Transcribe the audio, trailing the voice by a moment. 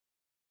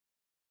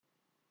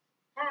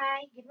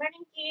Hi, good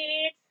morning,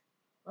 kids.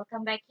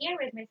 Welcome back here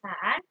with Miss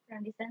Haan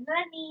from Distance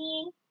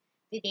Learning.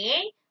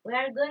 Today, we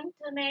are going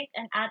to make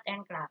an art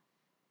and craft.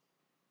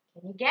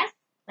 Can you guess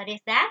what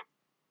is that?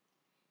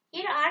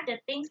 Here are the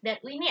things that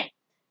we need.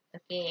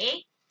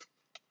 Okay,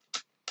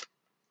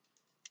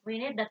 we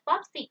need the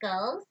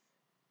popsicles.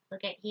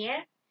 Look at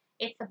here.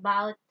 It's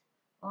about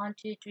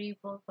 8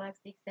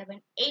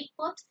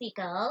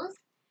 popsicles.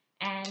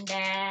 And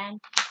then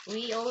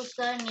we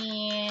also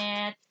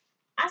need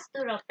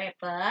Asturo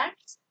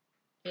peppers.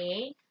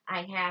 Okay,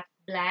 I have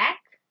black,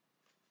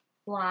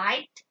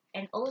 white,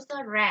 and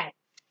also red.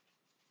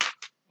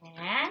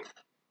 And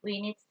we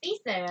need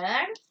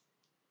scissors,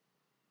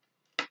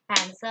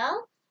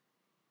 pencil,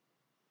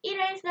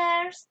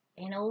 erasers,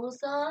 and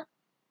also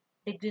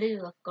the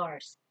glue, of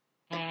course.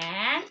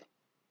 And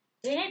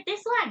we need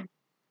this one,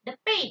 the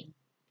paint.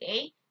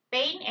 Okay,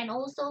 paint and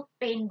also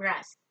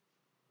paintbrush.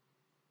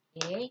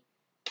 Okay,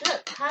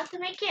 look how to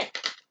make it.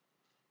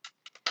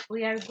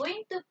 We are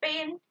going to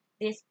paint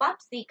these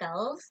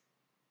popsicles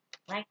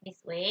like this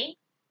way.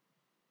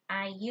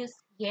 I use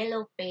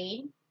yellow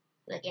paint.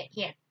 Look at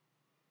here.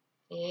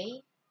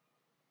 Okay,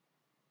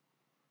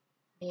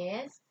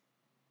 this.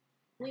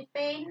 We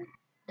paint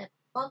the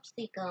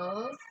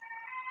popsicles.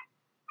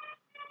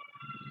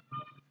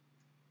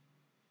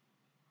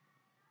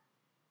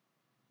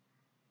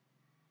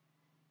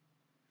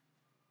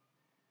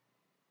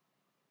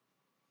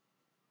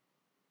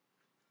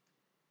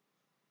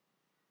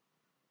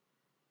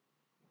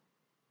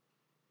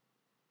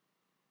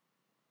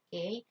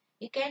 Okay,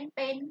 you can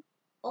paint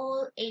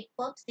all 8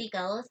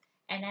 popsicles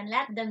and then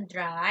let them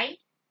dry.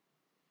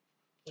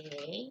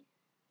 Okay,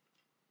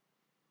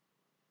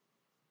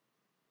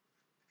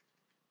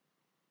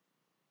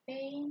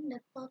 paint the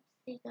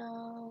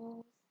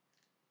popsicles.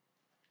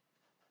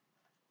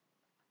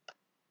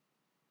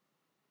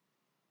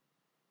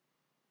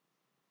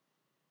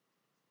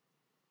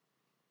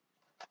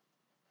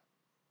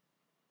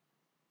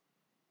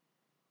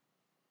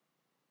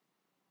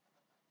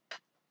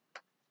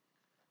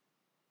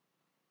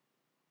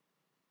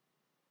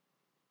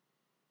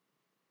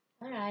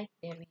 Alright,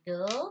 there we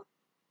go.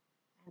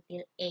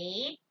 Until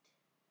 8.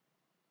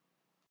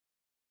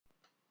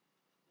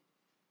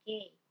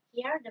 Okay,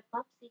 here are the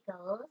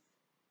popsicles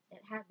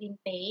that have been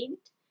painted,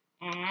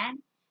 and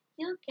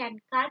you can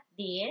cut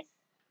this.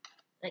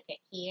 Look at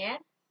here.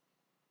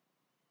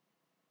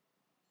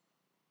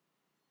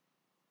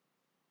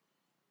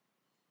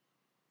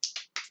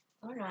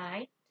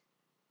 Alright,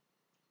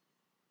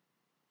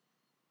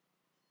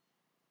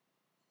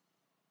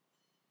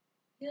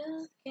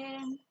 you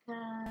can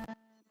cut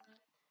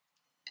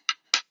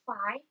 5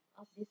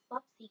 of these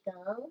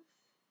popsicles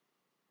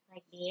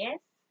like this.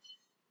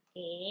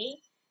 Okay,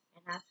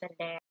 and after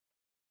that,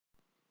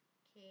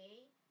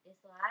 okay, this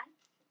one,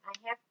 I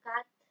have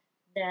cut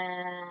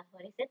the,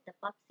 what is it, the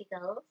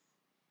popsicles.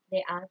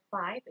 They are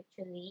 5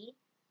 actually.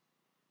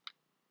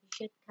 You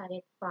should cut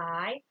it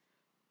 5.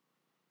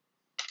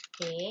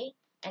 Okay,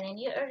 and then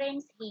you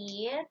arrange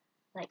here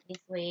like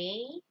this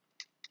way.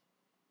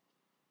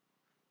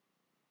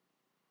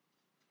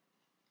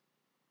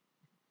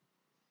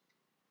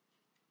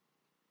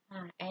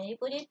 And you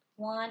put it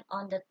one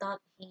on the top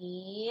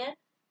here.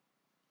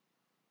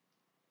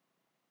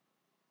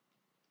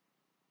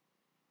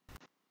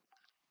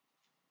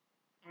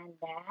 And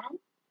then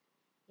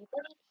you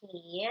put it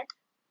here.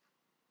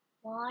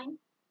 One,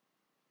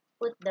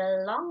 put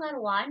the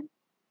longer one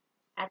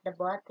at the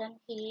bottom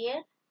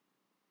here.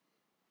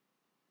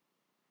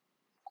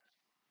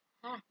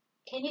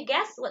 Can you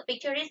guess what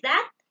picture is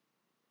that?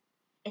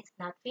 It's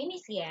not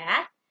finished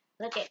yet.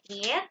 Look at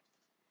here.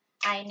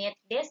 I need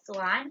this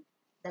one,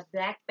 the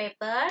black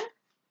paper,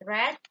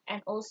 red,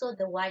 and also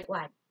the white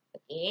one.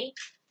 Okay,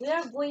 we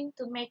are going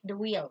to make the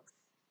wheels.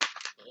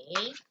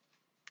 Okay,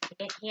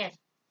 look at here.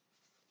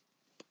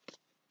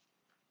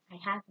 I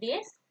have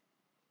this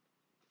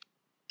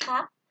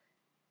cup.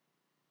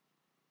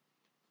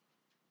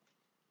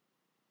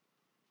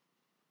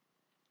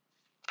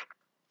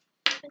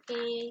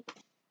 Okay,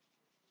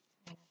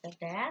 and after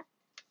that,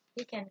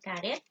 you can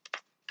cut it.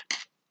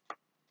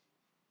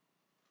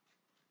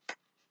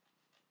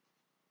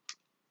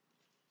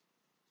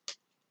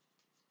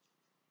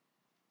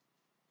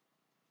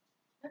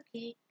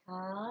 Okay,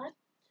 cut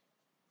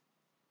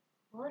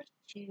for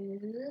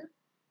 2.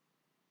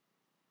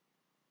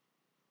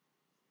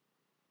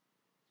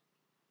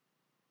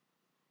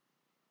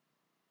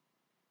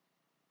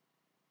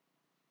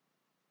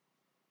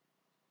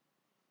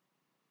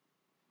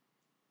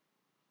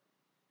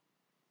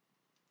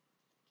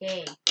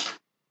 Okay,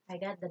 I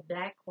got the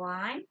black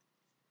one.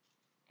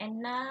 And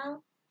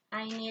now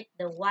I need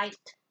the white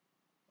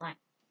one.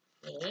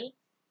 Okay.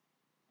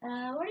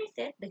 What is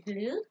it? The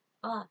glue?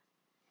 Oh,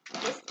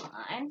 this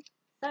one.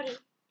 Sorry.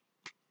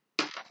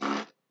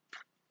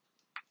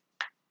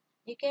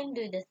 You can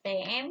do the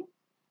same.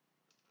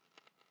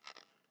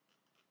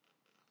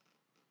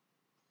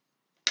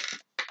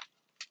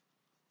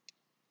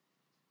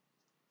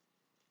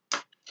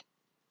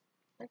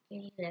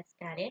 Okay, let's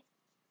cut it.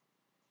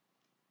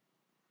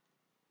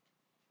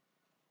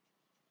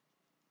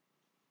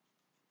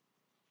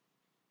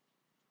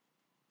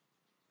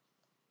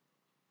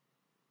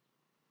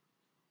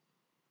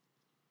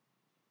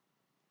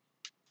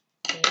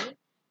 Okay,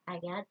 I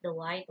got the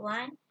white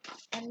one,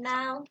 and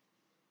now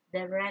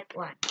the red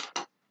one.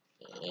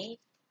 Okay.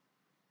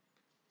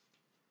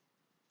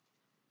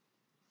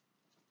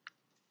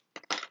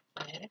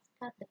 Let's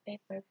cut the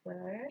paper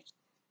first,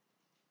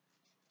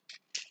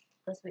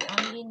 because we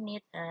only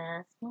need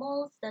a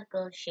small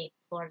circle shape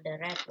for the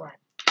red one.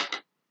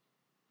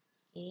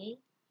 Okay,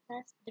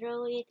 let's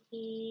draw it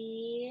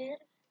here.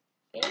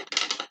 Okay,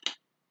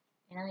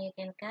 now you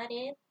can cut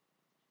it.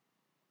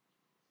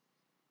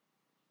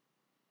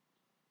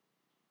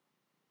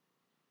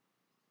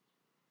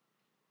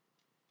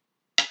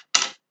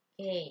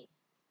 Okay,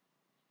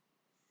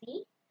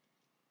 see?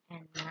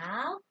 And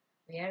now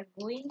we are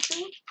going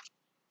to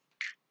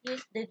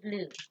use the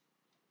glue.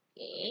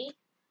 Okay,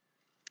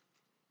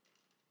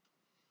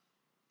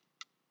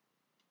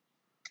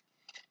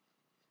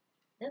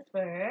 the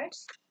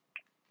first,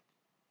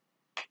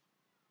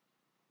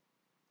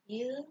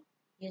 you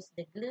use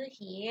the glue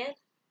here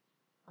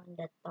on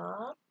the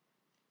top,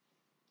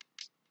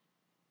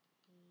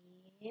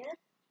 here,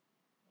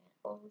 and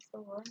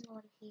also one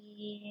more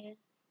here,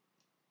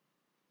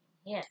 and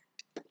here.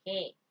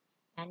 Okay,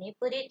 and you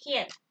put it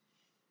here,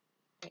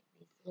 like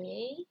this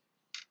way.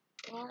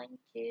 1,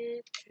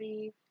 2,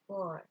 3,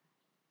 4.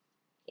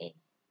 Okay.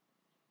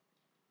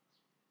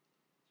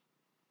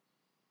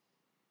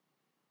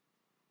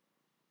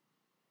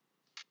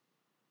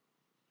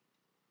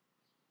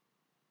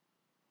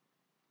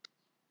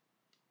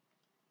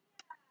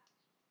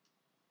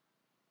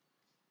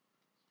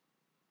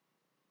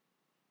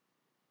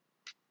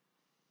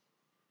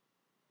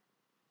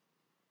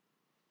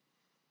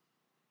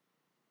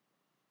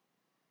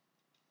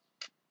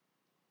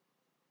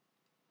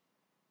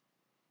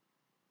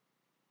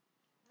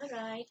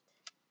 Alright.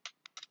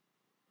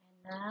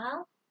 And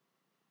now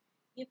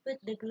you put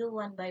the glue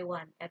one by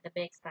one at the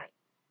back side.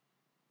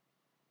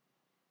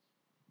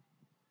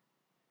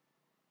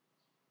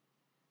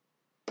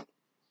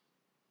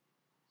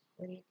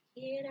 Put it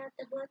here at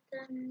the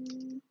bottom.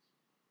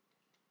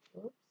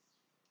 Oops.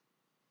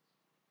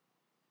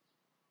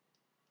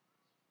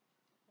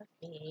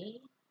 Okay.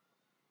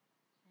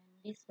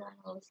 And this one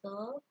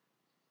also.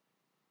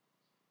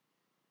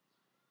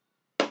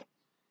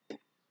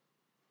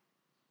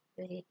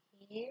 Put it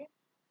here.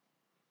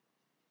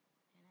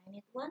 And I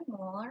need one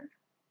more.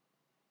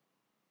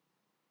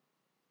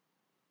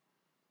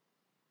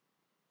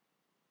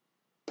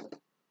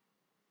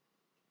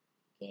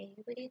 Okay,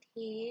 put it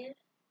here.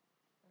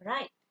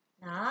 Right.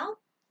 Now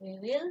we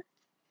will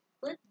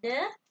put the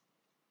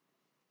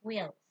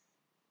wheels.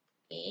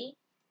 Okay.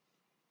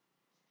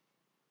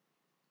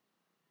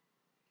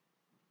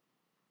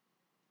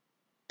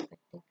 Put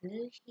the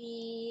glue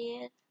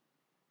here.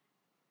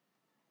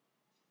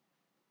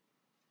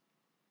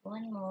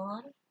 One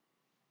more.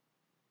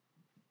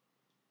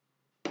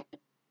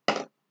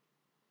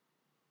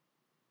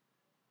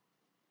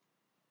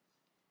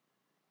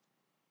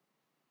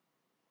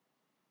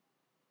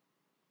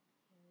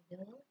 Here we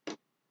go.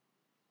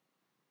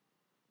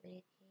 Put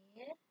it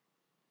here.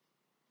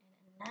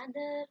 And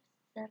another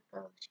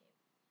circle shape.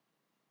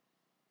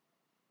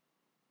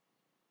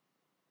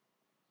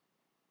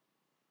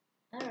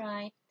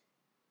 Alright.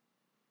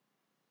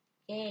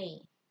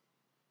 Okay.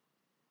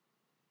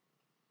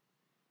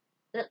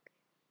 Look,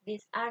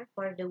 these are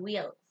for the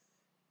wheels.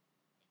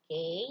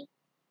 Okay.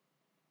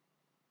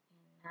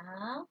 And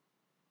now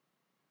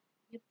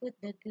you put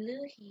the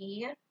glue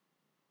here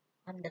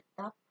on the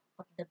top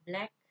of the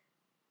black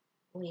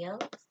wheels.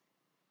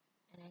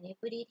 And then you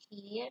put it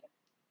here.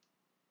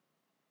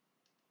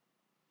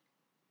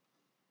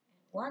 And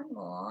one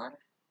more.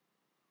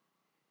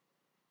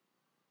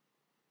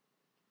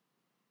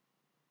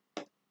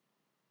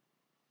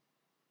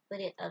 Put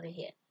it over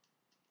here.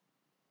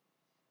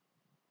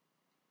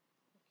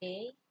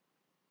 Okay.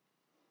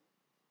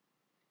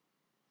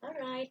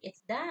 Alright,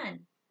 it's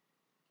done.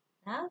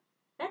 Now,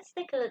 let's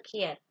take a look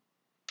here.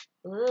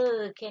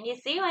 Ooh, can you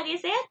see what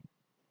is it?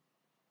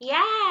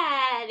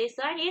 Yeah, this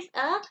one is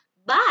a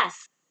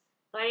bus.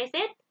 What is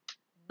it?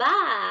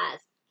 Bus.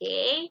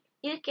 Okay,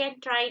 you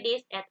can try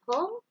this at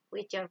home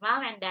with your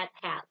mom and dad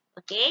help.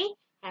 Okay,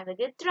 have a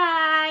good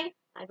try.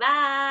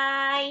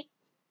 Bye-bye.